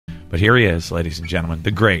But here he is, ladies and gentlemen,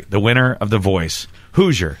 the great, the winner of The Voice,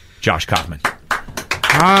 Hoosier, Josh Kaufman.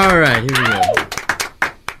 All right, here we go.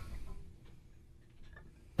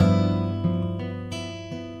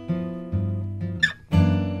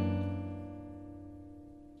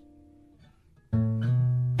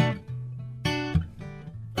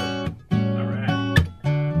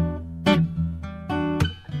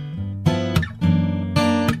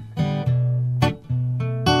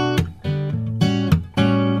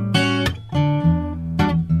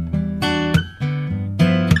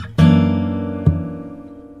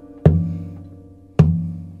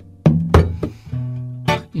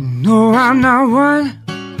 I'm not one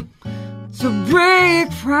to break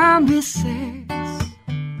promises.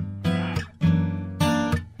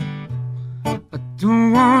 I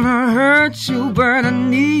don't wanna hurt you, but I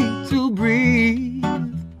need to breathe.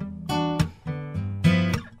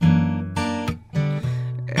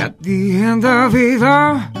 At the end of it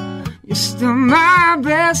all, you're still my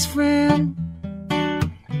best friend.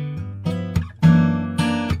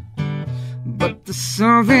 But there's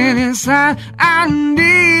something inside I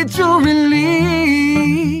need to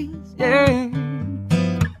release, yeah.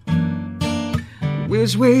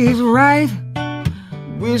 Which way is right?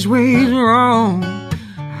 Which way is wrong?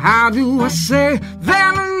 How do I say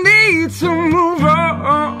that I need to move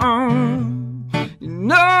on? You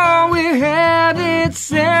know we're headed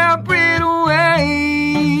separate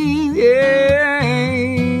ways, yeah.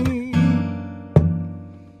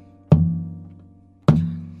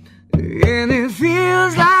 And it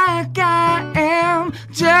feels like I am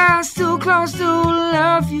just too close to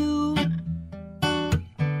love you.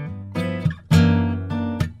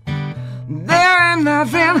 There ain't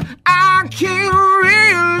nothing I can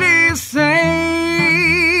really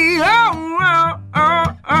say. Yeah.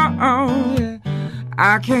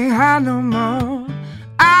 I can't hide no more.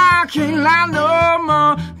 I can't lie no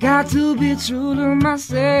more. Got to be true to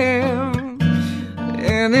myself.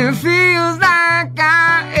 And it feels like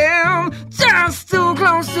I am just too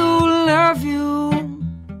close to love you.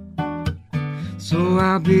 So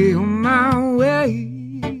I'll be on my way.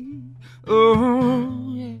 Oh,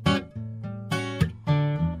 yeah.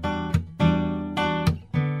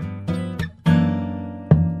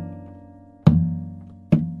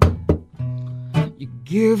 You're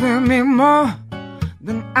giving me more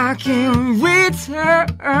than I can return.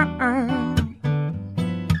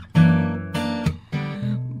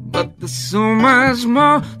 But there's so much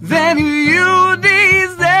more than you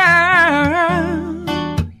deserve.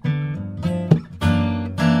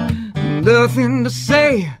 Nothing to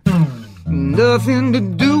say, nothing to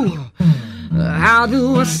do. How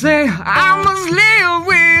do I say I must live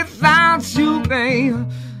without you, babe?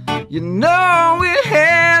 You know we're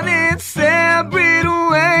headed separate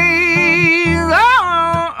ways.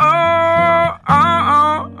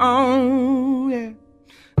 Yeah.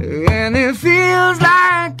 And it feels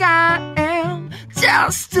like I am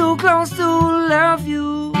just too close to love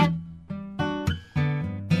you.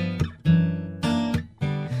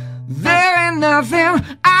 There ain't nothing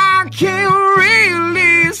I can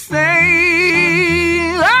really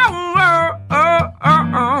say.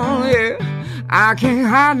 Yeah. I can't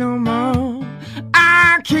hide no more.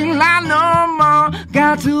 I can't lie no more.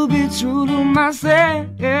 Got to be true to myself.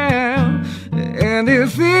 And it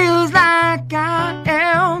feels like I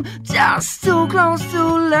am just too close to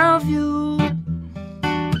love you.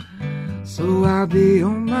 So I'll be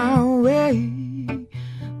on my way.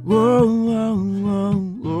 Whoa, whoa, whoa,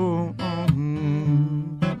 whoa.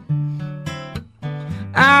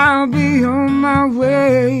 I'll be on my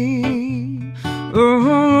way. Oh,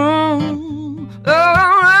 oh,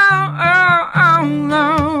 oh,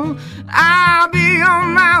 no. I'll be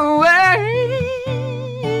on my way.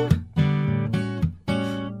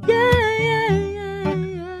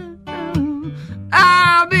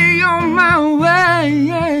 I'll be on my way.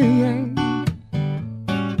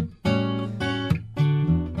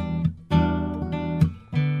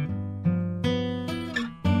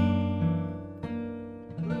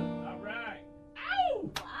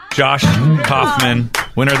 Josh Kaufman,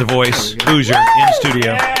 winner of The Voice, Hoosier, in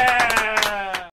studio.